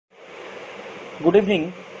Good evening.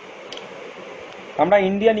 আমরা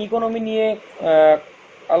Indian economy নিয়ে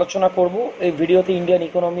আলোচনা করব। এই ভিডিওতে ইন্ডিয়ান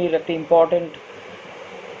ইকোনমির একটা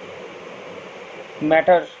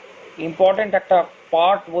ইম্পর্টেন্ট একটা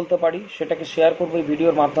পার্ট বলতে পারি, সেটাকে শেয়ার করবো এই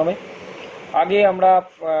ভিডিওর মাধ্যমে। আগে আমরা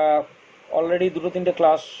অলরেডি দুটো তিনটে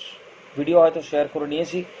ক্লাস ভিডিও হয়তো শেয়ার করে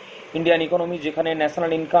নিয়েছি ইন্ডিয়ান ইকোনমি, যেখানে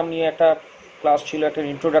ন্যাশনাল ইনকাম নিয়ে একটা ক্লাস ছিল, একটা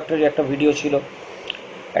ইন্ট্রোডাক্টরি একটা ভিডিও ছিল,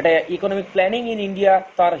 একটা ইকোনমিক প্ল্যানিং ইন ইন্ডিয়া,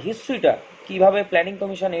 তার হিস্ট্রিটা, কিভাবে প্ল্যানিং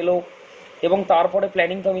কমিশন এলো এবং তারপরে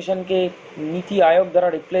প্ল্যানিং কমিশনকে নীতি আয়োগ দ্বারা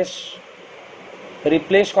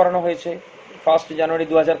রিপ্লেস করানো হয়েছে 1 জানুয়ারি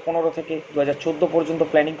 2015 থেকে 2014 পর্যন্ত।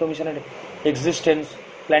 প্ল্যানিং কমিশনের এক্সিস্টেন্স,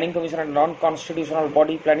 প্ল্যানিং কমিশনের নন কনস্টিটিউশনাল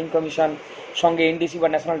বডি প্ল্যানিং কমিশন, সঙ্গে এনডিসি বা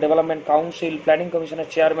ন্যাশনাল ডেভেলপমেন্ট কাউন্সিল, প্ল্যানিং কমিশনের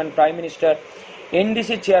চেয়ারম্যান প্রাইম মিনিস্টার,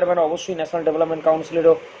 এনডিসির চেয়ারম্যান অবশ্যই ন্যাশনাল ডেভেলপমেন্ট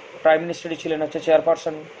কাউন্সিলেরও প্রাইম মিনিস্টারই ছিলেন হচ্ছে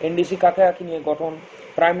চেয়ারপারসন। এনডিসি কাকে কাকে নিয়ে গঠন,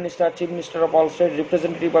 prime minister, chief minister of all state,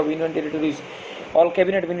 representative of union territories, all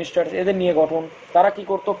cabinet minister, এদের নিয়ে গঠন। তারা কি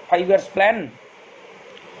করতো? 5 ইয়ার্স প্ল্যান,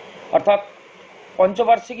 অর্থাৎ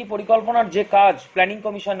পঞ্চবার্ষিকী পরিকল্পনার যে কাজ প্ল্যানিং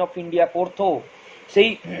কমিশন অফ ইন্ডিয়া করতো, সেই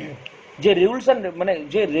যে রুলস অ্যান্ড মানে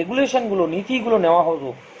যে রেগুলেশনগুলো, নীতিগুলো নেওয়া হতো,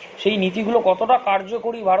 সেই নীতিগুলো কতটা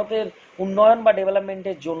কার্যকরী ভারতের উন্নয়ন বা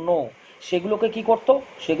ডেভেলপমেন্টের জন্য, সেগুলোকে কি করতো?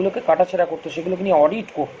 সেগুলোকে কাটাছেঁড়া করতো, সেগুলোকে নিয়ে অডিট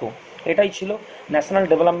করতো। এটাই ছিল ন্যাশনাল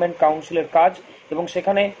ডেভেলপমেন্ট কাউন্সিলের কাজ। এবং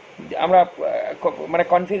সেখানে আমরা মানে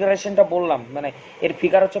কনফিগারেশনটা বললাম, মানে এর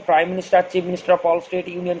ফিগার হচ্ছে prime minister, chief minister of all state,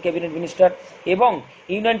 union cabinet minister এবং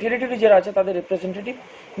ইউনিয়ন টেরিটরি যারা আছে তাদের রিপ্রেজেন্টেটিভ,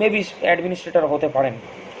 মেবি অ্যাডমিনিস্ট্রেটর হতে পারেন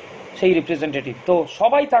সেই রিপ্রেজেন্টেটিভ। তো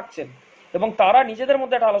সবাই থাকছেন এবং তারা নিজেদের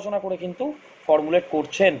মধ্যে একটা আলোচনা করে কিন্তু ফর্মুলেট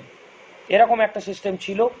করছেন। এরকম একটা সিস্টেম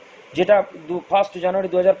ছিল, যেটা 1 জানুয়ারি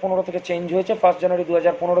 2015 থেকে চেঞ্জ হয়েছে। 1 জানুয়ারি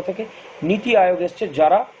 2015 থেকে নীতি আয়োগ এসছে,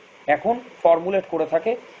 যারা এখন ফর্মুলেট করে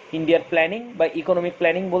থাকে ইন্ডিয়ার প্ল্যানিং বা ইকোনমিক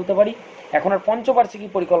প্ল্যানিং বলতে পারি। এখন আর পঞ্চবার্ষিকী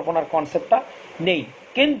পরিকল্পনার কনসেপ্টটা নেই,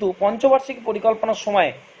 কিন্তু পঞ্চবার্ষিকী পরিকল্পনার সময়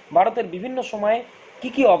ভারতের বিভিন্ন সময়ে কি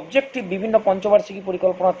কি অবজেক্টিভ বিভিন্ন পঞ্চবার্ষিকী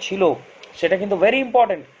পরিকল্পনা ছিল, সেটা কিন্তু ভেরি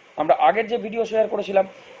ইম্পর্টেন্ট। আমরা আগের যে ভিডিও শেয়ার করেছিলাম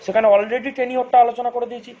সেখানে অলরেডি টেনিওরটা আলোচনা করে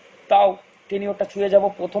দিয়েছি, তাও টেনিওরটা ছুঁয়ে যাব।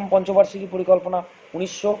 প্রথম পঞ্চবার্ষিকী পরিকল্পনা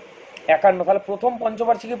 1951। তাহলে প্রথম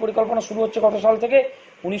পঞ্চবার্ষিকী পরিকল্পনা শুরু হচ্ছে কত সাল থেকে?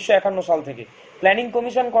 1951 সাল থেকে। প্ল্যানিং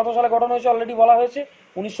কমিশন কত সালে গঠন হয়েছে অলরেডি বলা হয়েছে,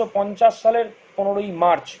 1950 সালের 15ই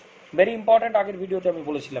মার্চ। ভেরি ইম্পর্টেন্ট, আগের ভিডিওতে আমি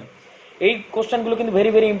বলেছিলাম। এই কোশ্চেনগুলো কিন্তু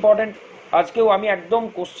ভেরি ভেরি ইম্পর্টেন্ট। আজকেও আমি একদম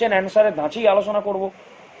কোশ্চেন অ্যান্সারের ধাঁচেই আলোচনা করব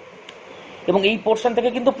এবং এই পোর্শন থেকে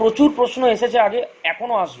কিন্তু প্রচুর প্রশ্ন এসেছে আগে,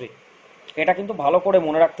 এখনো আসবে। এটা কিন্তু ভালো করে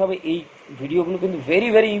মনে রাখতে হবে। এই ভিডিওগুলো কিন্তু ভেরি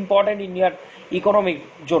ভেরি ইম্পর্টেন্ট ইন্ডিয়ার ইকোনমির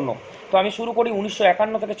জন্য। তো আমি শুরু করি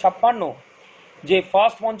 1951 থেকে 56। যে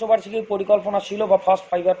ফার্স্ট পঞ্চবার্ষিকী পরিকল্পনা ছিল বা ফার্স্ট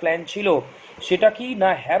 5 ইয়ার প্ল্যান ছিল, সেটা কি না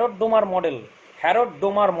হ্যারড ডোমার মডেল। হ্যারড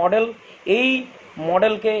ডোমার মডেল, এই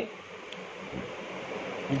মডেলকে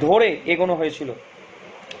ধরে এগোনো হয়েছিল।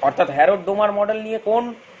 অর্থাৎ হ্যারড ডোমার মডেল নিয়ে কোন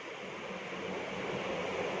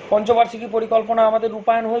পঞ্চবার্ষিকী পরিকল্পনা আমাদের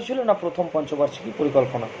রূপায়ণ হয়েছিল? না প্রথম পঞ্চবার্ষিকী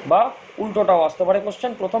পরিকল্পনা, বা উল্টোটাও আসতে পারে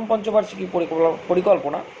কোশ্চেন। প্রথম পঞ্চবার্ষিকী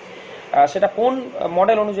পরিকল্পনা সেটা কোন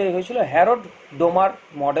মডেল অনুযায়ী হয়েছিল? হ্যারড ডোমার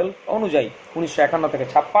মডেল অনুযায়ী 1951 থেকে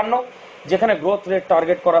 56, যেখানে গ্রোথ রেট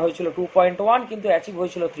টার্গেট করা হয়েছিল 2.1, কিন্তু অ্যাচিভ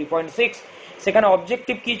হয়েছিল 3.6। সেখানে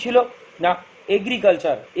অবজেক্টিভ কি ছিল? না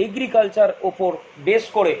এগ্রিকালচার ওপর বেস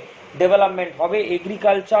করে ডেভেলপমেন্ট হবে,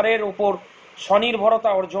 এগ্রিকালচারের ওপর স্বনির্ভরতা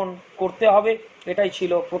অর্জন করতে হবে। এটাই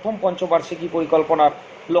ছিল প্রথম পঞ্চবার্ষিকী পরিকল্পনার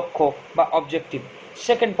লক্ষ্য বা অবজেক্টিভ।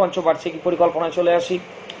 সেকেন্ড পঞ্চবার্ষিকী পরিকল্পনায় চলে আসি।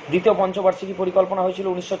 দ্বিতীয় পঞ্চবার্ষিকী পরিকল্পনা হয়েছিল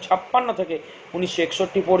 1956 থেকে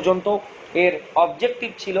 1961 পর্যন্ত। এর অবজেক্টিভ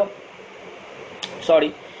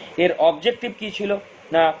কি ছিল?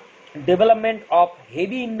 না development of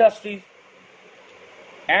heavy industries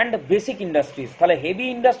and basic industries. তাহলে হেভি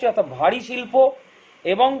ইন্ডাস্ট্রি অর্থাৎ ভারী শিল্প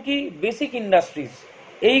এবং কি বেসিক ইন্ডাস্ট্রিজ,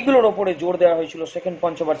 এইগুলোর ওপরে জোর দেওয়া হয়েছিল সেকেন্ড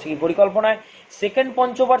পঞ্চবার্ষিকী পরিকল্পনায়। সেকেন্ড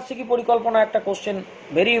পঞ্চবার্ষিকী পরিকল্পনা একটা কোশ্চেন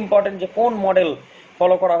ভেরি ইম্পর্টেন্ট, যে কোন মডেল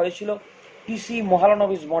ফলো করা হয়েছিল? পিসি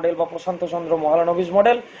মহালানবিস মডেল বা প্রশান্ত চন্দ্র মহালানবিস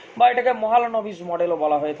মডেল, বা এটাকে মহালানবিস মডেলও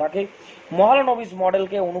বলা হয়ে থাকে। মহালানবিস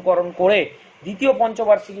মডেলকে অনুকরণ করে দ্বিতীয়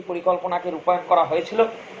পঞ্চবার্ষিকী পরিকল্পনাকে রূপায়ণ করা হয়েছিল।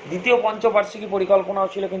 দ্বিতীয় পঞ্চবার্ষিকী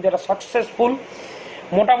পরিকল্পনাও ছিল কিন্তু এটা সাকসেসফুল,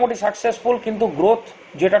 মোটামুটি সাকসেসফুল, কিন্তু গ্রোথ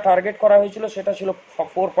যেটা টার্গেট করা হয়েছিল সেটা ছিল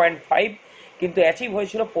 4.5, কিন্তু অ্যাচিভ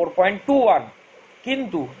হয়েছিল 4.21।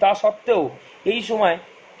 কিন্তু তা সত্ত্বেও এই সময়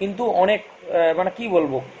কিন্তু অনেক মানে কি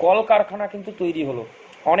বলবো, কলকারখানা কিন্তু তৈরি হলো,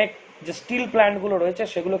 অনেক যে স্টিল প্ল্যান্টগুলো রয়েছে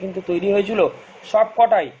সেগুলো কিন্তু তৈরি হয়েছিল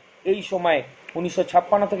সবকটাই এই সময়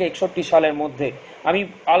 1956 থেকে 61 সালের মধ্যে। আমি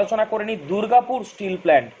আলোচনা করে নিই দুর্গাপুর স্টিল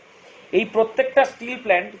প্ল্যান্ট। এই প্রত্যেকটা স্টিল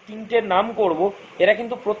প্ল্যান্ট, তিনটে নাম করব, এরা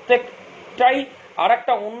কিন্তু প্রত্যেকটাই আর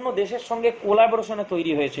একটা অন্য দেশের সঙ্গে কোলাবোরেশনে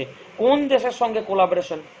তৈরি হয়েছে। কোন দেশের সঙ্গে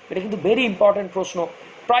কোলাবোরেশন, এটা কিন্তু ভেরি ইম্পর্টেন্ট প্রশ্ন,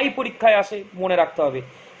 প্রায় পরীক্ষায় আসে, মনে রাখতে হবে।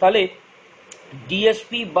 তাহলে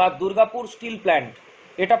ডিএসপি বা দুর্গাপুর স্টিল প্ল্যান্ট,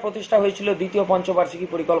 এটা প্রতিষ্ঠা হয়েছিল দ্বিতীয় পঞ্চবার্ষিকী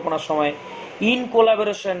পরিকল্পনার সময় ইন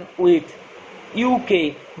কোলাবোরেশন উইথ ইউকে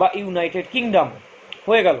বা ইউনাইটেড কিংডম।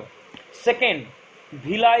 হয়ে গেল। Second,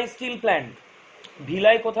 villi steel plant.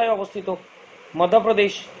 Villi কোথায় অবস্থিত?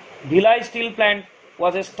 Madhya Pradesh. Villi steel plant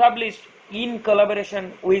was established in collaboration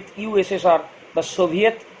with USSR, the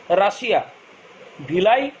Soviet Russia.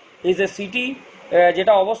 Villi is a city,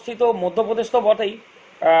 যেটা অবস্থিত মধ্যপ্রদেশ তো বটেই,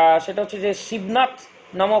 সেটা হচ্ছে যে শিবনাথ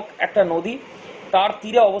নামক একটা নদী, তার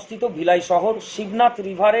তীরে অবস্থিত ভিলাই শহর। শিবনাথ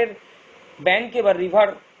রিভারের ব্যাংকে বা রিভার,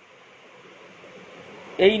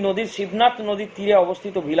 এই নদীর শিবনাথ নদীর তীরে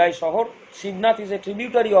অবস্থিত ভিলাই শহর। Shibnath is a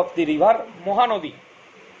tributary of the river Mahanadi.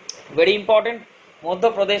 Very important,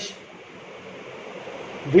 Madhya Pradesh,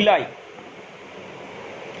 villi.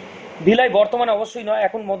 Villi বর্তমানে অবশ্যই নয়,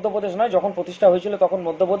 এখন মধ্যপ্রদেশ নয়, যখন প্রতিষ্ঠা হয়েছিল তখন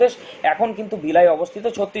মধ্যপ্রদেশ, এখন কিন্তু ভিলাই অবস্থিত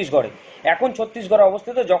ছত্তিশগড়ে। এখন ছত্তিশগড়ে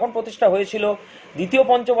অবস্থিত, যখন প্রতিষ্ঠা হয়েছিল দ্বিতীয়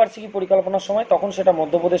পঞ্চবার্ষিকী পরিকল্পনার সময় তখন সেটা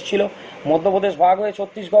মধ্যপ্রদেশ ছিল। মধ্যপ্রদেশ ভাগ হয়ে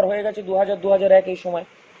ছত্তিশগড় হয়ে গেছে 2000-2001 এই সময়,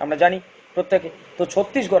 আমরা জানি প্রত্যেকে। তো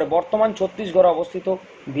ছত্তিশগড়ে, বর্তমান ছত্তিশগড়ে অবস্থিত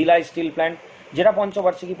ভিলাই স্টিল প্ল্যান্ট, যেটা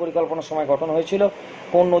পঞ্চবার্ষিকী পরিকল্পনার সময় গঠন হয়েছিল।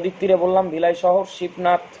 কোন নদীর তীরে বললাম? ভিলাই শহর,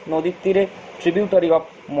 শিবনাথ নদীর তীরে, ট্রিবিউটারি অফ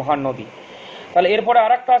মহানদী। তাহলে এরপরে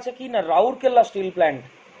আর একটা আছে কি না, Rourkela steel plant.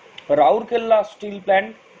 Rourkela steel plant,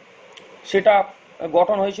 সেটা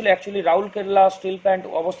গঠন হয়েছিল, অ্যাকচুয়ালি রাউরকেল্লা স্টিল প্ল্যান্ট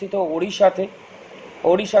অবস্থিত ওড়িশাতে।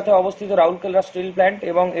 ওড়িশাতে অবস্থিত রাউরকেল্লা স্টিল প্ল্যান্ট,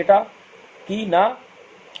 এবং এটা কি না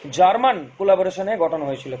জার্মান কোলাবোরেশনে গঠন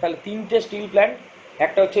হয়েছিল। তাহলে তিনটে স্টিল প্ল্যান্ট,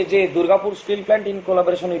 একটা হচ্ছে যে Durgapur steel plant in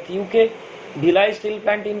collaboration with UK, villi steel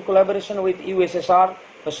plant in collaboration with USSR,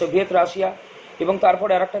 Soviet Russia, এবং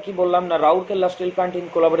তারপরে আর একটা কি বললাম না, Rourkela steel plant in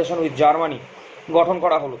collaboration with Germany গঠন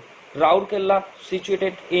করা হলো। রাউরকেল্লা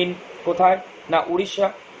সিচুয়েটেড ইন কোথায় না উড়িষ্যা।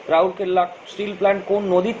 রাউরকেল্লা স্টিল প্ল্যান্ট কোন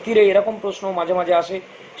নদীর তীরে, এরকম প্রশ্ন মাঝে মাঝে আসে,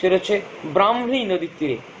 সেটা হচ্ছে ব্রাহ্মী নদীর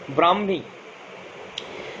তীরে, ব্রাহ্মী।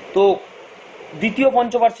 তো দ্বিতীয়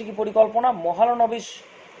পঞ্চবার্ষিকী পরিকল্পনা মহালনবিশ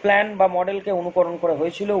প্ল্যান বা মডেলকে অনুকরণ করে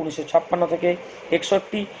হয়েছিল 1956 থেকে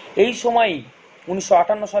 61। এই সময়ই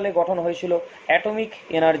 1958 সালে গঠন হয়েছিল atomic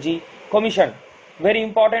energy commission. Very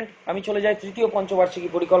important. আমি চলে যাই তৃতীয় পঞ্চবার্ষিকী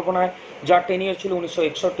পরিকল্পনায়, যার টেনিয়র ছিল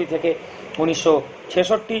 1961 থেকে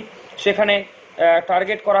 1966। সেখানে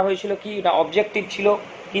টার্গেট করা হয়েছিল কি না, অবজেক্টিভ ছিল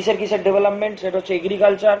কিসের কিসের ডেভেলপমেন্ট, সেটা হচ্ছে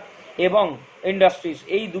এগ্রিকালচার এবং ইন্ডাস্ট্রিজ,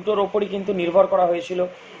 এই দুটোর ওপরই কিন্তু নির্ভর করা হয়েছিল।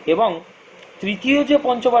 এবং তৃতীয় যে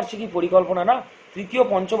পঞ্চবার্ষিকী পরিকল্পনা না, তৃতীয়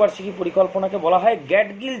পঞ্চবার্ষিকী পরিকল্পনাকে বলা হয়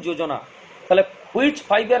গ্যাটগিল যোজনা। তাহলে which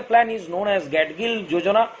 5 year plan is known as গ্যাটগিল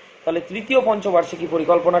যোজনা? তাহলে তৃতীয় পঞ্চবার্ষিকী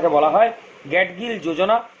পরিকল্পনাকে বলা হয় গ্যাটগিল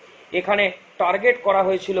যোজনা। এখানে টার্গেট করা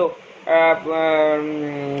হয়েছিল,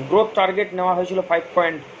 গ্রোথ টার্গেট নেওয়া হয়েছিল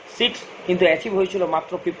 5.6, কিন্তু অ্যাচিভ হয়েছিল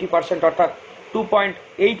মাত্র 50%, অর্থাৎ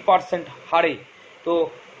 2.8% হারে। তো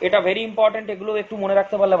এটা ভেরি ইম্পর্টেন্ট, এগুলো একটু মনে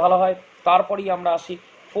রাখতে পারলে ভালো হয়। তারপরেই আমরা আসি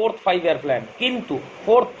ফোর্থ 5 ইয়ার প্ল্যান। কিন্তু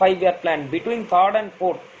fourth 5 year plan, between third and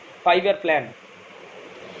fourth 5 year plan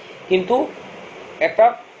কিন্তু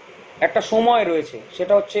একটা সময় রয়েছে,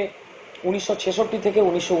 সেটা হচ্ছে 1966 থেকে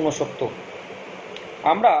 1969।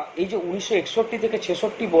 আমরা এই যে 1961 থেকে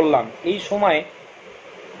 66 বললাম, এই সময়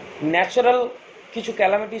ন্যাচারাল কিছু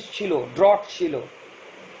ক্যালামিটিস ছিল, ড্রট ছিল,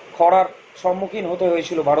 খরার সম্মুখীন হতে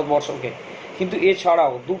হয়েছিল ভারতবর্ষকে। কিন্তু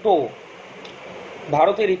এছাড়াও দুটো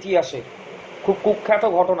ভারতের ইতিহাসে খুব কুখ্যাত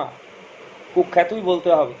ঘটনা, কুখ্যাতই বলতে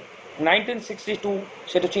হবে। 1962,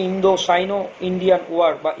 সেটা হচ্ছে ইন্দো সাইনো ইন্ডিয়ান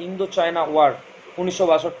ওয়ার বা ইন্দো চায়না ওয়ার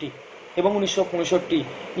 1962, এবং 1965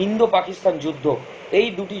 ইন্দো পাকিস্তান যুদ্ধ। এই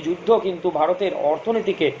দুটি যুদ্ধ কিন্তু ভারতের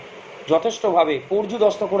অর্থনীতিকে যথেষ্টভাবে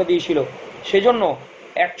পর্যুদস্ত করে দিয়েছিল। সেজন্য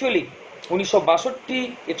অ্যাকচুয়ালি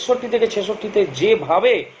 1962-61 থেকে 66-তে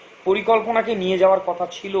যেভাবে পরিকল্পনাকে নিয়ে যাওয়ার কথা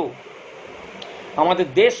ছিল, আমাদের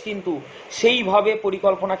দেশ কিন্তু সেইভাবে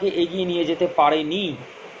পরিকল্পনাকে এগিয়ে নিয়ে যেতে পারেনি।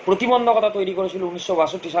 প্রতিবন্ধকতা তৈরি করেছিল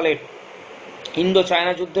 1962 সালের ইন্দো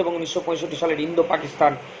চায়না যুদ্ধ এবং 1965 সালের ইন্দো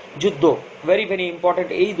পাকিস্তান যুদ্ধ। ভেরি ভেরি ইম্পর্টেন্ট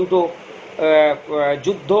এই দুটো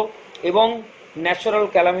যুদ্ধ, এবং ন্যাচারাল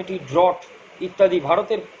ক্যালামিটি, ড্রট ইত্যাদি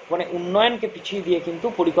ভারতের মানে উন্নয়নকে পিছিয়ে দিয়ে কিন্তু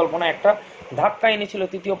পরিকল্পনা একটা ধাক্কা এনেছিল।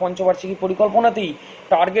 তৃতীয় পঞ্চবার্ষিকী পরিকল্পনাতেই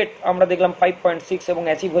টার্গেট আমরা দেখলাম 5.6 এবং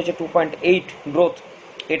অ্যাচিভ হয়েছে 2.8 গ্রোথ।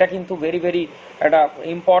 এটা কিন্তু ভেরি ভেরি একটা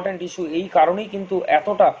ইম্পর্টেন্ট ইস্যু। এই কারণেই কিন্তু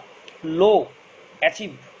এতটা লো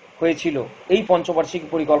অ্যাচিভ হয়েছিল এই পঞ্চবার্ষিকী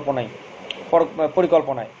পরিকল্পনায়।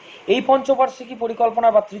 এই পঞ্চবার্ষিকী পরিকল্পনা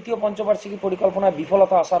বা তৃতীয় পঞ্চবার্ষিকী পরিকল্পনায়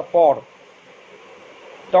বিফলতা আসার পর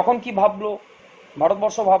তখন কি ভাবলো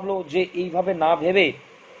ভারতবর্ষ? ভাবলো যে এইভাবে না ভেবে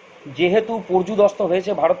যেহেতু পর্যুদস্ত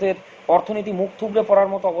হয়েছে, ভারতের অর্থনীতি মুখ থুবড়ে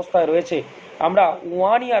পড়ার মতো অবস্থায় রয়েছে, আমরা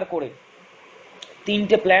 1 ইয়ার করে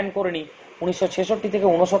 3টে প্ল্যান করে নিই 1966 থেকে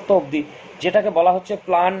 69 অবধি, যেটাকে বলা হচ্ছে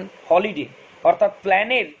প্ল্যান হলিডে। অর্থাৎ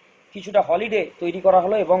প্ল্যানের কিছুটা হলিডে তৈরি করা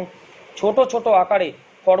হলো এবং ছোট ছোট আকারে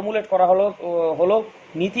ফর্মুলেট করা হলো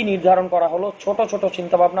নীতি নির্ধারণ করা হলো ছোট ছোট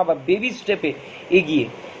চিন্তাভাবনা বা বেবি স্টেপে এগিয়ে,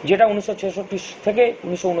 যেটা 1966 থেকে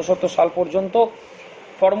 1969 সাল পর্যন্ত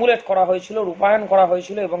ফর্মুলেট করা হয়েছিল, রূপায়ণ করা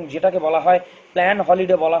হয়েছিল এবং যেটাকে বলা হয় প্ল্যান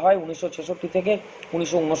হলিডে বলা হয় 1966 থেকে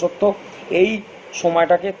 1969। এই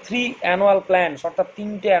সময়টাকে 3 অ্যানুয়াল প্ল্যান, অর্থাৎ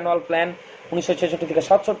 3টে অ্যানুয়াল প্ল্যান 1966 থেকে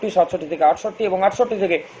 67, 67 থেকে 68 এবং 68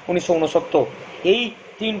 থেকে 1969, এই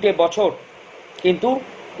 3টে বছর কিন্তু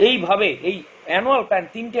এইভাবে এই অ্যানুয়াল প্ল্যান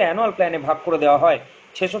 3টে অ্যানুয়াল প্ল্যানে ভাগ করে দেওয়া হয়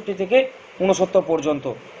 66 থেকে 69 পর্যন্ত।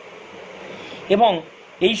 এবং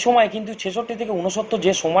এই সময় কিন্তু 66 থেকে 69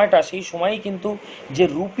 যে সময়টা, সেই সময়ই কিন্তু যে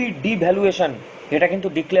রুপি ডিভ্যালুয়েশন, এটা কিন্তু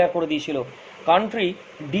ডিক্লেয়ার করে দিয়েছিল। Country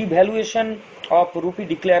devaluation of rupee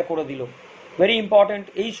declare করে দিল, ভেরি ইম্পর্টেন্ট।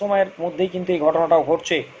 এই সময়ের মধ্যেই কিন্তু এই ঘটনাটাও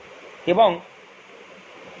ঘটছে। এবং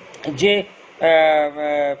যে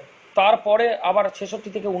তারপরে আবার 66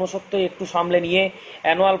 থেকে 69 একটু সামলে নিয়ে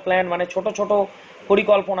অ্যানুয়াল প্ল্যান মানে ছোট ছোট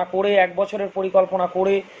পরিকল্পনা করে, 1 বছরের পরিকল্পনা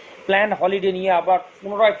করে প্ল্যান হলিডে নিয়ে আবার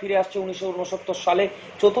পুনরায় ফিরে আসছে 1969 সালে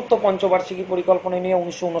চতুর্থ পঞ্চবার্ষিকী পরিকল্পনা নিয়ে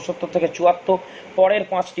 1969 থেকে 74, পরের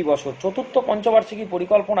 5টি বছর। চতুর্থ পঞ্চবার্ষিকী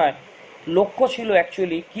পরিকল্পনায় লক্ষ্য ছিল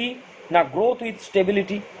অ্যাকচুয়ালি কি না, growth with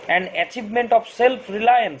stability and achievement of self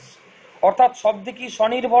reliance, অর্থাৎ সব দিকেই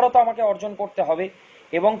স্বনির্ভরতা আমাকে অর্জন করতে হবে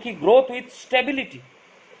এবং কি গ্রোথ উইথ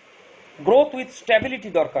স্ট্যাবিলিটি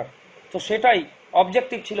দরকার। তো সেটাই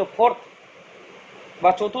অবজেক্টিভ ছিল ফোর্থ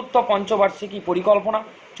বা চতুর্থ পঞ্চবার্ষিকী পরিকল্পনা।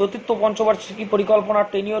 চতুর্থ পঞ্চবার্ষিকী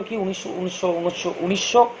পরিকল্পনার টেনিওর কি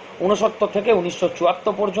 1969 থেকে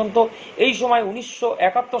 1974 পর্যন্ত। এই সময়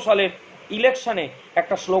 1971 সালের ইলেকশনে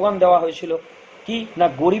একটা স্লোগান দেওয়া হয়েছিল কি না,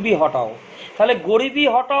 গরিবি হটাও। তাহলে গরিবি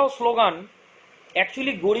হটাও স্লোগান,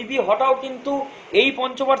 অ্যাকচুয়ালি গরিবি হটাও কিন্তু এই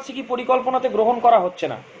পঞ্চবার্ষিকী পরিকল্পনাতে গ্রহণ করা হচ্ছে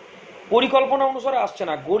না, পরিকল্পনা অনুসারে আসছে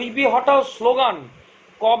না। গরিবি হটাও স্লোগান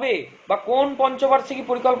কবে বা কোন পঞ্চবার্ষিকী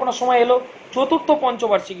পরিকল্পনার সময় এলো? চতুর্থ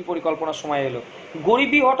পঞ্চবার্ষিকী পরিকল্পনার সময় এলো।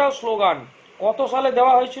 গরিবি হটাও স্লোগান কত সালে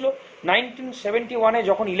দেওয়া হয়েছিল? 1971-এ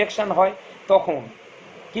যখন ইলেকশন হয় তখন।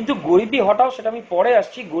 কিন্তু গরিবি হটাও, সেটা আমি পরে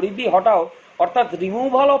আসছি, গরিবি হটাও অর্থাৎ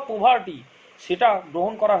রিমুভাল অফ পভার্টি, সেটা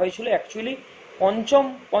গ্রহণ করা হয়েছিল অ্যাকচুয়ালি পঞ্চম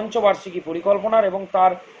পঞ্চবার্ষিকী পরিকল্পনার এবং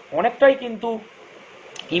তার অনেকটাই কিন্তু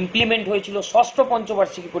ইমপ্লিমেন্ট হয়েছিল ষষ্ঠ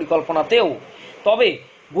পঞ্চবার্ষিকী পরিকল্পনাতেও। তবে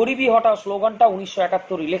গরিবি হটাও স্লোগানটা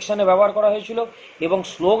 1971 ইলেকশনে ব্যবহার করা হয়েছিল এবং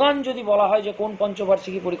স্লোগান যদি বলা হয় যে কোন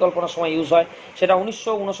পঞ্চবার্ষিকী পরিকল্পনার সময় ইউজ হয়, সেটা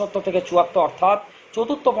 1969 থেকে 74, অর্থাৎ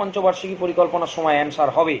চতুর্থ পঞ্চবার্ষিকী পরিকল্পনার সময়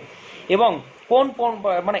অ্যান্সার হবে। এবং কোন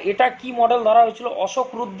মানে এটা কি মডেল ধরা হয়েছিল? অশোক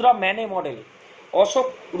রুদ্রা মানে মডেল, অশোক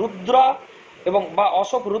রুদ্রা এবং বা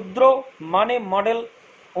অশোক রুদ্র মানে মডেল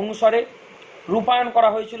অনুসারে রূপায়ণ করা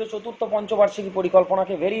হয়েছিল চতুর্থ পঞ্চবার্ষিকী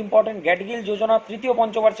পরিকল্পনাকে, ভেরি ইম্পর্টেন্ট। গ্যাডগিল যোজনা তৃতীয়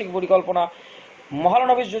পঞ্চবার্ষিকী পরিকল্পনা,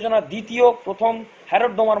 মহালনবিশ যোজনা দ্বিতীয়, প্রথম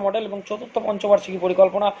হ্যারড ডোমার মডেল এবং চতুর্থ পঞ্চবার্ষিকী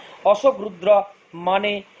পরিকল্পনা অশোক রুদ্রা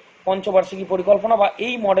মানে পঞ্চবার্ষিকী পরিকল্পনা বা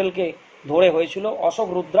এই মডেলকে ধরে হয়েছিল, অশোক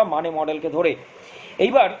রুদ্রা মানে মডেলকে ধরে।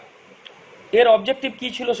 এইবার এর অবজেক্টিভ কি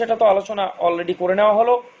ছিল সেটা তো আলোচনা অলরেডি করে নেওয়া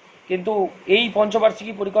হলো, কিন্তু এই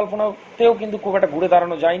পঞ্চবার্ষিকী পরিকল্পনাতেও কিন্তু খুব একটা ঘুরে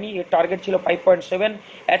দাঁড়ানো যায়নি। এর টার্গেট ছিল 5.7,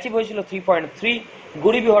 অ্যাচিভ হয়েছিল 3.3।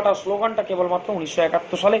 গরিবি হটাও স্লোগানটা কেবলমাত্র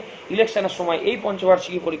 1971 সালে ইলেকশনের সময় এই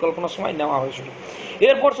পঞ্চবার্ষিকী পরিকল্পনার সময় নেওয়া হয়েছিল।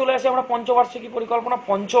 এরপর চলে আসে আমরা পঞ্চবার্ষিকী পরিকল্পনা,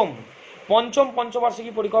 পঞ্চম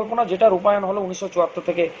পঞ্চবার্ষিকী পরিকল্পনা, যেটা রূপায়ণ হলো 1974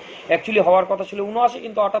 থেকে। অ্যাকচুয়ালি হওয়ার কথা ছিল 79,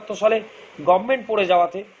 কিন্তু 78 সালে গভর্নমেন্ট পড়ে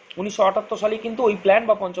যাওয়াতে 1978 সালে কিন্তু ওই প্ল্যান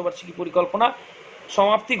বা পঞ্চবার্ষিকী পরিকল্পনা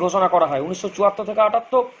সমাপ্তি ঘোষণা করা হয় 1974 থেকে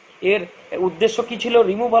 78। এর উদ্দেশ্য কি ছিল?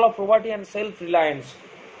 Removal of poverty and self reliance.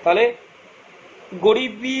 তাহলে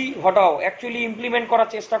গরিবি হটাও অ্যাকচুয়ালি ইমপ্লিমেন্ট করার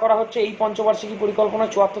চেষ্টা করা হচ্ছে এই পঞ্চবার্ষিকী পরিকল্পনা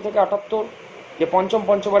 74 থেকে 78। যে পঞ্চম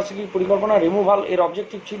পঞ্চবার্ষিকী পরিকল্পনা রিমুভাল, এর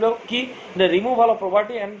অবজেক্টিভ ছিল কি? The removal of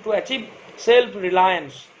poverty and to achieve self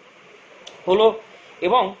reliance হলো।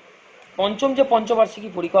 এবং পঞ্চম যে পঞ্চবার্ষিকী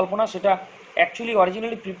পরিকল্পনা, সেটা actually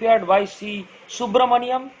originally prepared by C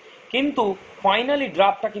Subramaniam, কিন্তু ফাইনালি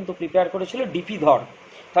ড্রাফটটা কিন্তু প্রিপেয়ার করেছিল ডিপি ধর।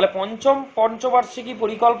 তাহলে পঞ্চম পঞ্চবার্ষিকী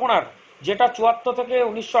পরিকল্পনার যেটা 74 থেকে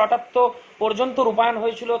 1978 পর্যন্ত রূপায়ণ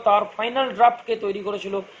হয়েছিল, তার ফাইনাল ড্রাফটকে তৈরি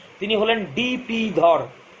করেছিল তিনি হলেন ডিপি ধর,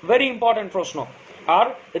 ভেরি ইম্পর্টেন্ট প্রশ্ন। আর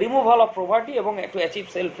রিমুভাল অফ পভার্টি এবং একটু অ্যাচিভ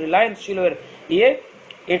সেলফ রিলায়েন্স ছিল এর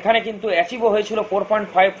এখানে কিন্তু অ্যাচিভও হয়েছিল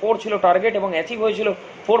 4.54 ছিল টার্গেট এবং অ্যাচিভ হয়েছিল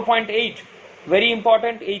 4.8, ভেরি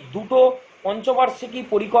ইম্পর্টেন্ট। এই দুটো পঞ্চবার্ষিকী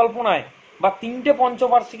পরিকল্পনায় বা 3টে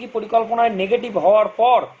পঞ্চবার্ষিকী পরিকল্পনায় নেগেটিভ হওয়ার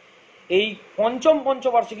পর এই পঞ্চম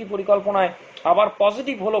পঞ্চবার্ষিকী পরিকল্পনায় আবার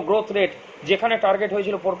পজিটিভ হলো গ্রোথ রেট, যেখানে টার্গেট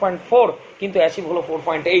হয়েছিল 4.4 কিন্তু অ্যাচিভ হলো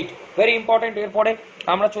 4.8। Very important. এরপরে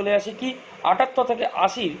আমরা চলে আসি কি 78 থেকে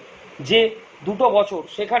 80 যে দুটো বছর,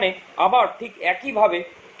 সেখানে আবার ঠিক একইভাবে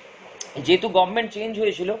যেহেতু গভর্নমেন্ট চেঞ্জ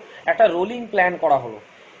হয়েছিল একটা রোলিং প্ল্যান করা হলো।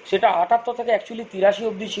 সেটা 78 থেকে অ্যাকচুয়ালি 83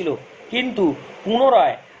 অবধি ছিল, কিন্তু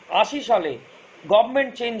পুনরায় 80 সালে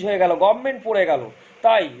গভর্নমেন্ট চেঞ্জ হয়ে গেল, গভর্নমেন্ট পড়ে গেল,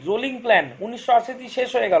 তাই রোলিং প্ল্যান 1980 শেষ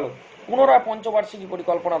হয়ে গেল। পুনরায় পঞ্চবার্ষিকী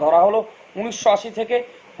পরিকল্পনা ধরা হলো 1980 থেকে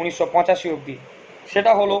 1985 অবধি।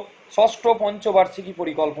 সেটা হলো ষষ্ঠ পঞ্চবার্ষিকী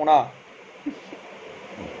পরিকল্পনা।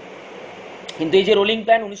 কিন্তু এই যে রোলিং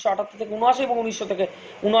প্ল্যান 1978 থেকে 79 এবং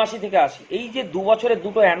 1979 থেকে 80, এই যে দু বছরের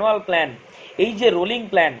দুটো অ্যানুয়াল প্ল্যান, এই যে রোলিং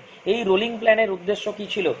প্ল্যান, এই রোলিং প্ল্যানের উদ্দেশ্য কি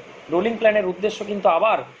ছিল? রোলিং প্ল্যানের উদ্দেশ্য কিন্তু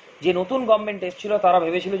আবার যে নতুন গভর্নমেন্ট এসেছিল তারা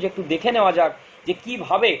ভেবেছিল যে একটু দেখে নেওয়া যাক যে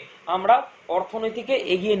কিভাবে আমরা অর্থনীতিকে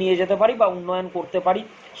এগিয়ে নিয়ে যেতে পারি বা উন্নয়ন করতে পারি,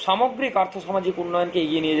 সামগ্রিক আর্থসামাজিক উন্নয়নকে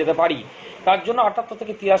এগিয়ে নিয়ে যেতে পারি। তার জন্য 78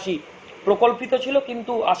 থেকে 83 প্রকল্পিত ছিল,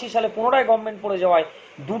 কিন্তু 80 সালে পুনরায় গভর্নমেন্ট পড়ে যাওয়ায়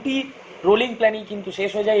দুটি রোলিং প্ল্যানই কিন্তু শেষ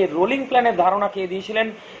হয়ে যায়। এই রোলিং প্ল্যানের ধারণা কে দিয়েছিলেন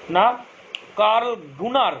না কার্ল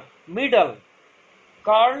গুনার মিডল।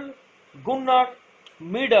 কার্ল গুনার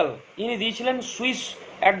মিডল ইনি দিয়েছিলেন, সুইস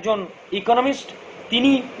একজন ইকোনমিস্ট।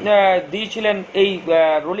 তিনি দিয়েছিলেন এই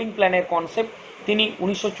রোলিং প্ল্যানের কনসেপ্ট। তিনি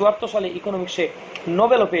 1974 সালে ইকোনমিক্সে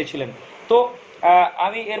নোবেলও পেয়েছিলেন। তো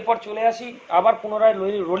আমি এরপর চলে আসি, আবার পুনরায়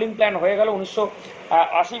রোলিং প্ল্যান হয়ে গেল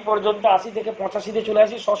 1980 পর্যন্ত। 80 থেকে 85-তে চলে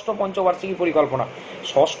আসি ষষ্ঠ পঞ্চবার্ষিকী পরিকল্পনা।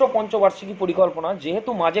 ষষ্ঠ পঞ্চবার্ষিকী পরিকল্পনা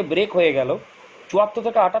যেহেতু মাঝে ব্রেক হয়ে গেল, 74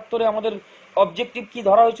 থেকে 78-এ আমাদের অবজেক্টিভ কি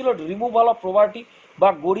ধরা হয়েছিল? রিমুভাল অফ পভার্টি বা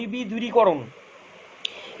গরিবি দূরীকরণ।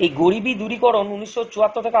 এই গরিবি দূরীকরণ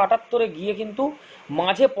 1974 থেকে 78-এ গিয়ে কিন্তু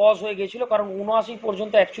মাঝে পজ হয়ে গেছিল, কারণ 79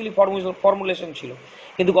 পর্যন্ত অ্যাকচুয়ালি ফর্মুলেশন ছিল,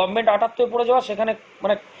 কিন্তু গভর্নমেন্ট 78-এ পড়ে যাওয়া সেখানে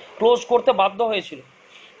মানে ক্লোজ করতে বাধ্য হয়েছিল।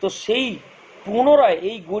 তো সেই পুনরায়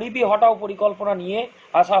এই গরিবি হটাও পরিকল্পনা নিয়ে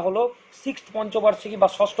আসা হলো সিক্সথ পঞ্চবার্ষিকী বা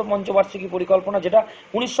ষষ্ঠ পঞ্চবার্ষিকী পরিকল্পনা, যেটা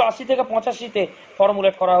 1980 থেকে 85-তে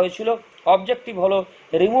ফর্মুলেট করা হয়েছিল। অবজেক্টিভ হলো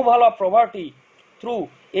removal of poverty through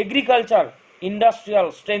agriculture industrial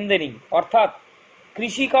strengthening, অর্থাৎ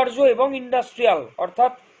কৃষিকার্য এবং ইন্ডাস্ট্রিয়াল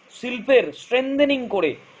অর্থাৎ শিল্পের স্ট্রেংথেনিং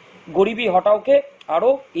করে গরিবি হটাওকে আরো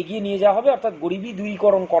এগিয়ে নিয়ে যাওয়া হবে, অর্থাৎ গরিবি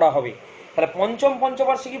দূরীকরণ করা হবে। তাহলে পঞ্চম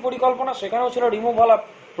পঞ্চবার্ষিকী পরিকল্পনা সেখানেও ছিল removal of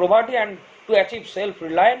poverty and to achieve self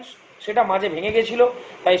reliance, সেটা মাঝে ভেঙে গেছিল।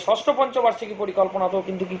 তাই ষষ্ঠ পঞ্চবার্ষিকী পরিকল্পনাতেও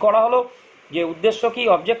কিন্তু কি করা হলো, যে উদ্দেশ্য কি,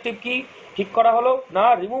 অবজেক্টিভ কি ঠিক করা হলো না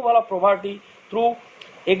removal of poverty through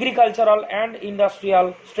agricultural and industrial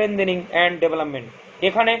strengthening and development.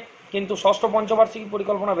 এখানে কিন্তু ষষ্ঠ পঞ্চবার্ষিকী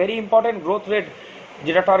পরিকল্পনা ভেরি ইম্পর্টেন্ট। গ্রোথ রেট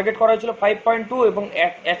যেটা টার্গেট করা হয়েছিল 5.2 এবং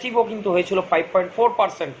অ্যাচিভও কিন্তু হয়েছিল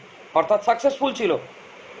 5.4%, অর্থাৎ সাকসেসফুল ছিল।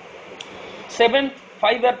 সেভেন্থ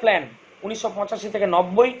 5-ইয়ার প্ল্যান 1985 থেকে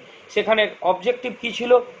 90, সেখানে অবজেক্টিভ কি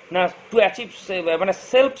ছিল না টু অ্যাচিভ মানে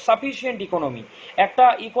সেলফ সাফিসিয়েন্ট ইকোনমি, একটা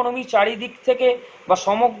ইকোনমি চারিদিক থেকে বা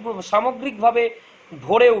সামগ্রিকভাবে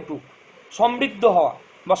ভরে উঠুক, সমৃদ্ধ হওয়া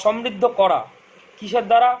বা সমৃদ্ধ করা। কিসের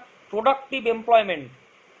দ্বারা? প্রোডাক্টিভ এমপ্লয়মেন্ট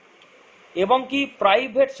এবং কি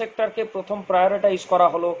প্রাইভেট সেক্টরকে প্রথম প্রায়োরিটাইজ করা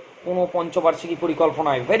হলো কোনো পঞ্চবার্ষিকী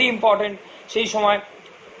পরিকল্পনায়। Very important. সেই সময়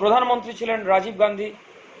প্রধানমন্ত্রী ছিলেন রাজীব গান্ধী।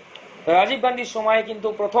 রাজীব গান্ধীর সময়ে কিন্তু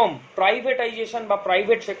প্রথম প্রাইভেটাইজেশন বা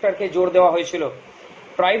প্রাইভেট সেক্টরকে জোর দেওয়া হয়েছিল,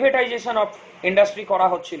 প্রাইভেটাইজেশন অফ ইন্ডাস্ট্রি করা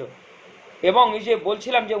হচ্ছিল। এবং এই যে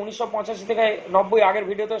বলছিলাম যে 1985 থেকে 90 আগের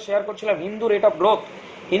ভিডিওতে শেয়ার করছিলাম Hindu rate of growth,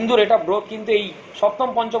 Hindu rate of growth কিন্তু এই সপ্তম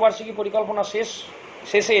পঞ্চবার্ষিকী পরিকল্পনা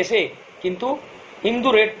শেষে এসে কিন্তু হিন্দু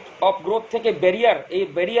রেট অফ গ্রোথ থেকে এই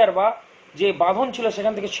ব্যারিয়ার বা যে বাঁধন ছিল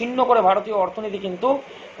সেখান থেকে ছিন্ন করে ভারতীয় অর্থনীতি কিন্তু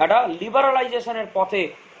একটা লিবারালাইজেশনের পথে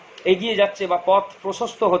এগিয়ে যাচ্ছে বা পথ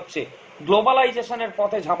প্রশস্ত হচ্ছে, গ্লোবালাইজেশনের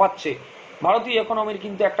পথে ঝাঁপাচ্ছে। ভারতীয় ইকোনমির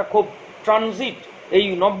কিন্তু একটা খুব ট্রানজিট এই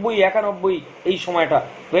 90-91 এই সময়টা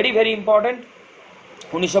ভেরি ভেরি ইম্পর্টেন্ট।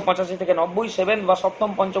 1985 থেকে 90 সেভেন্থ বা সপ্তম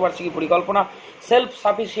পঞ্চবার্ষিকী পরিকল্পনা সেলফ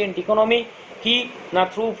সাফিসিয়েন্ট ইকোনমি কি না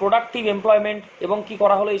থ্রু প্রোডাক্টিভ এমপ্লয়মেন্ট এবং কি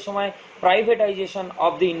করা হলো এই সময় privatisation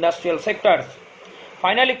of the industrial sectors,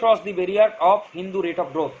 finally cross the barrier of Hindu rate of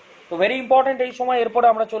growth. তো ভেরি ইম্পর্টেন্ট এই সময়। এরপরে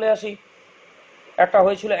আমরা চলে আসি, একটা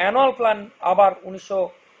হয়েছিল অ্যানুয়াল প্ল্যান আবার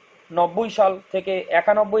 1990 সাল থেকে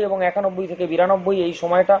 91 এবং 91 থেকে 92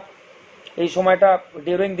 এই সময়টা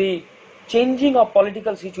during the changing of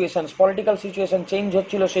political situation change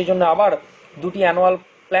হচ্ছিল, সেই জন্য আবার দুটি অ্যানুয়াল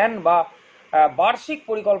প্ল্যান বা বার্ষিক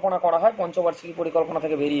পরিকল্পনা করা হয় পঞ্চবার্ষিকী পরিকল্পনা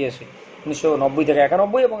থেকে বেরিয়ে এসে 1990 থেকে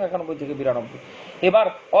 91 এবং 91 থেকে 92। এবার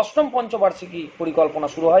অষ্টম পঞ্চবার্ষিকী পরিকল্পনা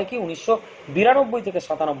শুরু হয় কি 1992 থেকে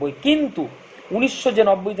 97। কিন্তু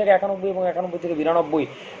 1990 থেকে 91 এবং 91 থেকে 92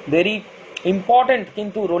 ভেরি ইম্পর্টেন্ট,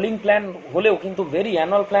 কিন্তু রোলিং প্ল্যান হলেও কিন্তু ভেরি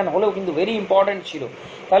অ্যানুয়াল প্ল্যান হলেও কিন্তু ভেরি ইম্পর্টেন্ট ছিল।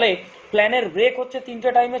 তাহলে প্ল্যানের ব্রেক হচ্ছে তিনটে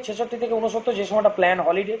টাইমে, 66 থেকে 69, যে সময়টা প্ল্যান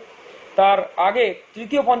হলিডে। তার আগে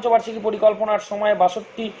তৃতীয় পঞ্চবার্ষিকী পরিকল্পনার সময়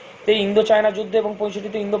 62-তে ইন্দো চায়না যুদ্ধে এবং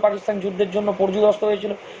 65-তে ইন্দো পাকিস্তান যুদ্ধের জন্য পর্যুদস্ত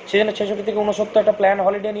হয়েছিল, সেজন্য 66 থেকে 69 একটা প্ল্যান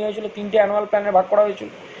হলিডে নিয়ে হয়েছিল, তিনটে অ্যানুয়াল প্ল্যানে ভাগ করা হয়েছিল।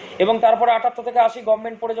 এবং তারপরে 78 থেকে 80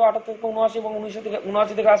 গভর্নমেন্ট পড়ে যাওয়া, 78 থেকে 79 এবং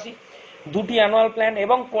 79 থেকে 80 দুটি অ্যানুয়াল প্ল্যান।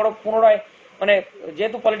 এবং পুনরায় মানে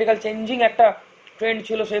যেহেতু পলিটিক্যাল চেঞ্জিং একটা ট্রেন্ড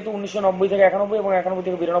ছিল, সেহেতু 1990 থেকে 91 এবং 91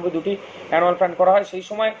 থেকে 92 দুটি অ্যানুয়াল প্ল্যান করা হয়। সেই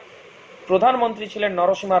সময় প্রধানমন্ত্রী ছিলেন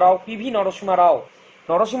নরসিমা রাও, পিভি নরসিমা রাও।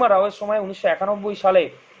 নরসিমা রাওয়ের সময় 1991 সালে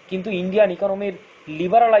কিন্তু ইন্ডিয়ান ইকোনমির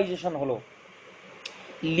লিবারালাইজেশন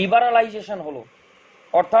হলো,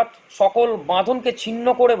 অর্থাৎ সকল বাঁধনকে ছিন্ন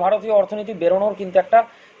করে ভারতীয় অর্থনীতি বেরোনোর কিন্তু একটা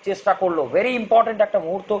চেষ্টা করলো। ভেরি ইম্পর্টেন্ট একটা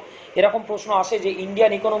মুহূর্ত। এরকম প্রশ্ন আসে যে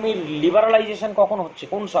ইন্ডিয়ান ইকোনমির লিবারালাইজেশন কখন হচ্ছে,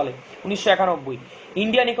 কোন সালে? 1991।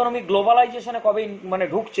 ইন্ডিয়ান ইকোনমি গ্লোবালাইজেশনে কবে মানে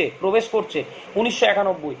ঢুকছে, প্রবেশ করছে?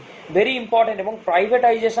 1991। Very important. এবং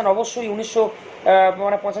প্রাইভেটাইজেশন অবশ্যই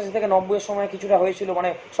 85 থেকে 90 এর সময় কিছুটা হয়েছিল, মানে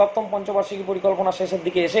সপ্তম পঞ্চবার্ষিকী পরিকল্পনা শেষের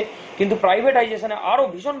দিকে এসে, কিন্তু প্রাইভেটাইজেশনে আরো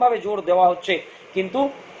ভীষণভাবে জোর দেওয়া হচ্ছে কিন্তু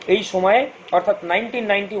এই সময়ে, অর্থাৎ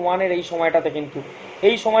 1991-এর এই সময়টাতে। কিন্তু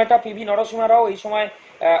এই সময়টা পিভি নরসিমা রাও এই সময়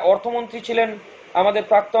অর্থমন্ত্রী ছিলেন আমাদের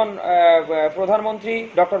প্রাক্তন প্রধানমন্ত্রী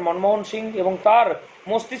ডক্টর মনমোহন সিং, এবং তার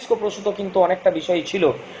মস্তিষ্ক প্রসূত কিন্তু অনেকটা বিষয় ছিল।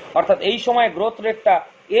 অর্থাৎ এই সময় গ্রোথ রেটটা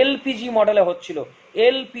এলপিজি মডেলে হচ্ছিল।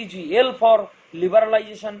 LPG, L for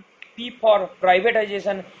liberalisation, P for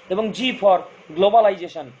privatisation এবং জি ফর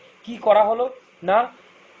গ্লোবালাইজেশন। কি করা হলো না,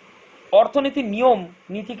 অর্থনীতির নিয়ম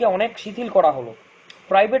নীতিকে অনেক শিথিল করা হলো,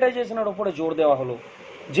 প্রাইভেটাইজেশনের উপরে জোর দেওয়া হলো,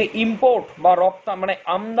 যে ইম্পোর্ট বা রপ্তানি মানে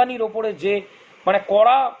আমদানির ওপরে যে মানে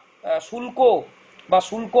কড়া শুল্ক বা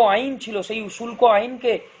শুল্ক আইন ছিল, সেই শুল্ক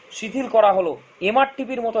আইনকে শিথিল করা হলো।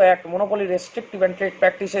 এমআরটিপির মতো act, monopoly restrictive and trade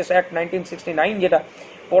practices act 1969, যেটা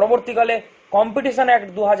পরবর্তীকালে কম্পিটিশন অ্যাক্ট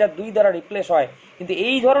 2002 দ্বারা রিপ্লেস হয়। কিন্তু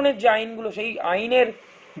এই ধরনের যে আইনগুলো, সেই আইনের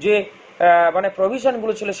যে মানে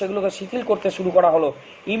প্রভিশনগুলো ছিল, সেগুলোকে শিথিল করতে শুরু করা হলো।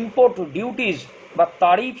 ইম্পোর্ট ডিউটিস বা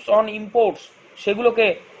তারিফস অন ইম্পোর্টস, সেগুলোকে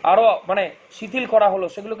আরো মানে শিথিল করা হলো,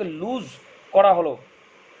 সেগুলোকে লুজ করা হলো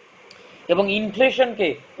এবং ইনফ্লেশনকে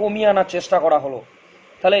কমিয়ে আনার চেষ্টা করা হলো।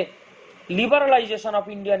 তাহলে লিবারালাইজেশন অফ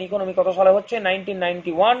ইন্ডিয়ান ইকোনমি কত সালে হচ্ছে?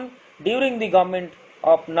 1991, during the government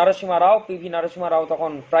of Narasimha Rao. PV Narasimha রাও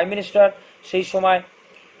তখন প্রাইম মিনিস্টার। সেই সময়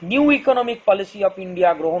new economic policy of India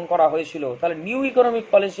গ্রহণ করা হয়েছিল। তাহলে new economic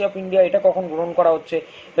policy of India এটা কখন গ্রহণ করা হচ্ছে?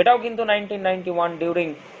 এটাও কিন্তু 1991, during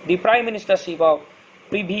the prime মিনিস্টারশিপ of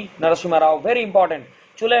PV Narasimha Rao. Very important.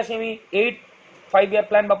 চলে আসি আমি 5 ইয়ার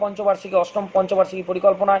প্ল্যান বা পঞ্চবার্ষিকী, অষ্টম পঞ্চবার্ষিকী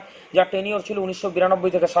পরিকল্পনায়, যার টেনিওর ছিল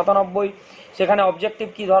 1992 থেকে 97। সেখানে অবজেক্টিভ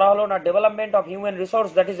কি ধরা হলো না, development of human resource,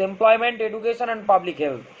 that is employment, education and public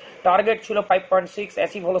health. Target ছিল 5.6,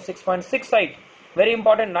 অ্যাচিভ হলো 6.68। Very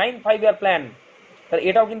important 5 year plan. তাহলে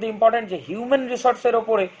এটাও কিন্তু ইম্পর্টেন্ট যে হিউম্যান রিসোর্সের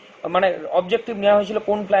ওপরে মানে অবজেক্টিভ নেওয়া হয়েছিল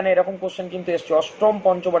কোন প্ল্যানে, এরকম কোশ্চেন কিন্তু এসছে। অষ্টম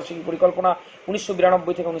পঞ্চবার্ষিকী পরিকল্পনা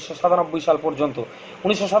 1992 থেকে 1997 সাল পর্যন্ত।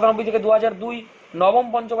 1997 থেকে 2002 নবম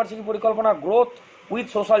পঞ্চবার্ষিকী পরিকল্পনা, growth with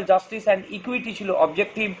social justice and equity ছিল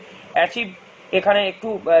অবজেক্টিভ। অ্যাচিভ এখানে একটু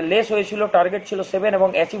লেস হয়েছিল, টার্গেট ছিল 7 এবং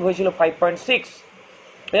অ্যাচিভ হয়েছিল 5.6।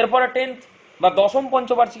 এরপরে 10th বা দশম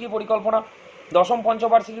পঞ্চবার্ষিকী পরিকল্পনা। দশম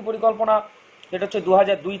পঞ্চবার্ষিকী পরিকল্পনা এটা হচ্ছে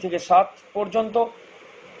 2002 থেকে 7 পর্যন্ত।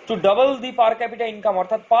 টু ডাবল দি পার ক্যাপিটা ইনকাম,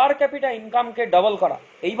 অর্থাৎ পার ক্যাপিটা ইনকামকে ডাবল করা।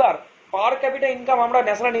 এইবার পার ক্যাপিটা ইনকাম আমরা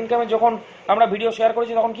ন্যাশনাল ইনকামে যখন আমরা ভিডিও শেয়ার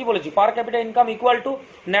করেছি তখন কি বলেছি? পার capital income equal to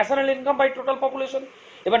national income by total population.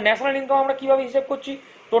 এবার ন্যাশনাল ইনকাম আমরা কিভাবে হিসেব করছি?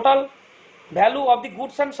 Total value of the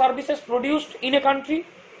goods and services produced in a country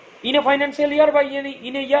in a financial year বা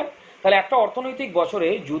ইন এ ইয়ার। তাহলে একটা অর্থনৈতিক বছরে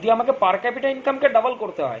যদি আমাকে পার ক্যাপিটা ইনকামকে ডাবল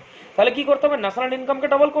করতে হয়, তাহলে কি করতে হবে? ন্যাশনাল ইনকামকে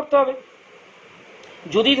ডাবল করতে হবে।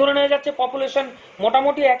 যদি ধরে নেওয়া যাচ্ছে পপুলেশন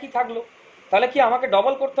মোটামুটি একই থাকলো, তাহলে কি আমাকে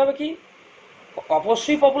ডবল করতে হবে? কি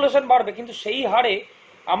অবশ্যই পপুলেশন বাড়বে, কিন্তু সেই হারে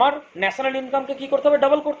আমার ন্যাশনাল ইনকামকে কি করতে হবে?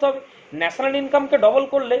 ডাবল করতে হবে। ন্যাশনাল ইনকামকে ডবল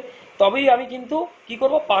করলে তবেই আমি কিন্তু কি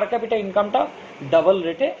করব? পার ক্যাপিটা ইনকামটা ডাবল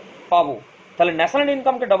রেটে পাবো। তাহলে ন্যাশনাল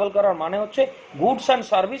ইনকামকে ডাবল করার মানে হচ্ছে গুডস অ্যান্ড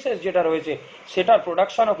সার্ভিসেস যেটা রয়েছে সেটার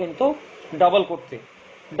প্রোডাকশনও কিন্তু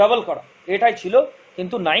ডাবল করা। এটাই ছিল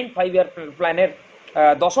কিন্তু 5 ইয়ার প্ল্যানের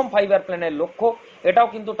দশম 5 ইয়ার প্ল্যানের লক্ষ্য। এটাও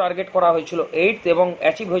কিন্তু টার্গেট করা হয়েছিল 8 এবং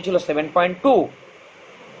অ্যাচিভ হয়েছিল 7.2।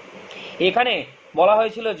 এখানে বলা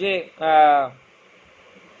হয়েছিল যে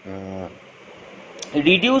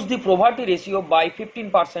reduce the poverty ratio by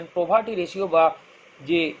 15%। Poverty ratio বা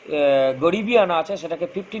যে গরিবী আনা আছে সেটাকে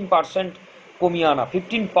 15% কমিয়ে আনা,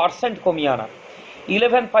 15% কমিয়ে আনা।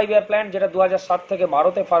 11th 5 ইয়ার প্ল্যান, যেটা 2007 থেকে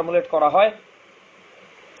 12-তে ফর্মুলেট করা হয়,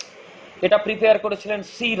 এটা প্রিপেয়ার করেছিলেন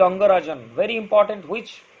C Rangarajan. Very important, which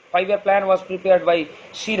 5-year plan was prepared by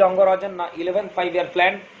C. Rangarajan, না 11th 5-year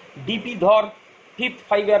plan. DP Dhar 5th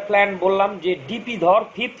 5-year plan, বললাম যে ডিপি ধর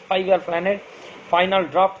 5th 5-year প্ল্যানের ফাইনাল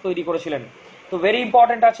ড্রাফট তৈরি করেছিলেন। তো ভেরি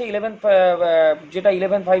ইম্পর্টেন্ট আছে 11th যেটা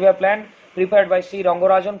 11th 5-year plan prepared by C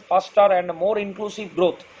Rangarajan, ফাস্টার and more inclusive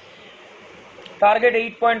growth. Target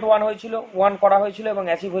 8.1 হয়েছিল, 1 করা হয়েছিল এবং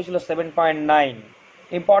অ্যাচিভ হয়েছিল 7.9।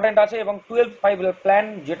 ইম্পর্টেন্ট আছে। এবং 12th 5-year প্ল্যান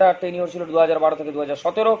যেটা টেনিওর ছিল 2012 থেকে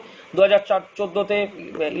 2017, 2014তে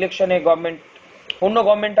ইলেকশনে গভর্নমেন্ট অন্য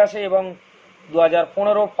গভর্নমেন্ট আসে এবং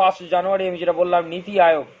 2015 1 জানুয়ারি আমি যেটা বললাম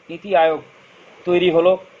নীতি আয়োগ তৈরি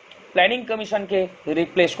হলো, প্ল্যানিং কমিশনকে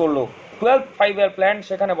রিপ্লেস করলো। 12th 5-year প্ল্যান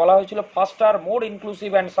সেখানে বলা হয়েছিল ফাস্টার, মোর ইনক্লুসিভ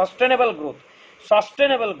অ্যান্ড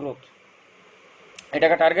সাস্টেনেবল গ্রোথ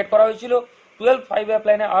এটাকে টার্গেট করা হয়েছিল। 12th 5-year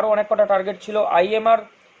প্ল্যানে আরো অনেক কটা টার্গেট ছিল। IMR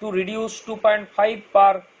টু রিডিউস 2.5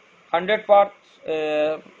 পার 100 পার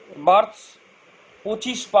বার্থস,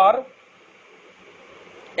 25 পার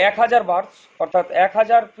 1000 বার্থস, অর্থাৎ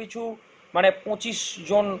 1000 পিছু মানে 25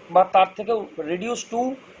 জন বা তার থেকেও রিডিউস টু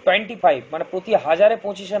 25, মানে প্রতি 1000-এ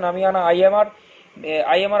 25-এ নামিয়ে আনা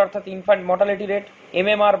IMR অর্থাৎ ইনফ্যান্ট মর্টালিটি রেট।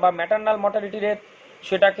 MMR বা ম্যাটারনাল মর্টালিটি রেট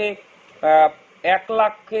সেটাকে 1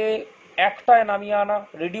 লাখকে 1টায় নামিয়ে আনা,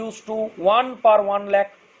 reduce to 1 per 1 lakh.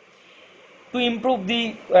 To improve the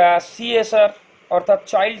CSR অর্থাৎ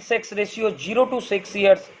child sex ratio 0 to 6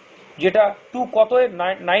 years, যেটা 2 কত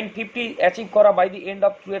 950 অ্যাচিভ করা by the end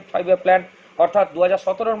of 5-year plan, অর্থাৎ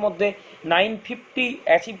 2017-এর মধ্যে 950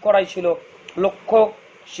 অ্যাচিভ করাই ছিল লক্ষ্য।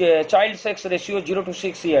 Child sex ratio 0 to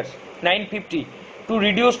 6 years 950। To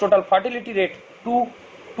reduce total fertility rate two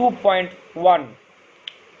 2.1।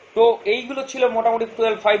 তো এইগুলো ছিল মোটামুটি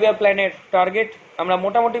 12th 5-year প্ল্যানের টার্গেট। আমরা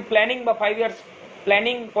মোটামুটি প্ল্যানিং বা 5 years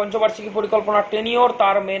প্ল্যানিং পঞ্চবার্ষিকী পরিকল্পনা টেনিওর,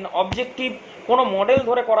 তার মেন অবজেক্টিভ, কোনো মডেল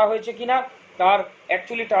ধরে করা হয়েছে কিনা, তার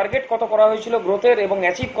অ্যাকচুয়ালি টার্গেট কত করা হয়েছিল গ্রোথের এবং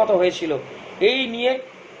অ্যাচিভ কত হয়েছিল, এই নিয়ে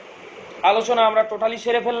আলোচনা আমরা টোটালি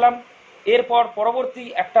সেরে ফেললাম। এরপর পরবর্তী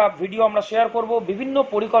একটা ভিডিও আমরা শেয়ার করব বিভিন্ন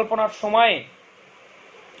পরিকল্পনার সময়ে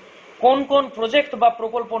কোন কোন প্রজেক্ট বা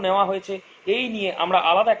প্রকল্প নেওয়া হয়েছে, এই নিয়ে আমরা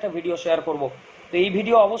আলাদা একটা ভিডিও শেয়ার করব। তো এই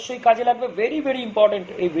ভিডিও অবশ্যই কাজে লাগবে, ভেরি ভেরি ইম্পর্টেন্ট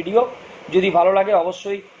এই ভিডিও। যদি ভালো লাগে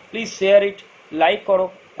অবশ্যই প্লিজ শেয়ার ইট, লাইক করো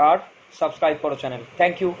আর সাবস্ক্রাইব করো চ্যানেল।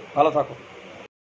 থ্যাংক ইউ, ভালো থাকো।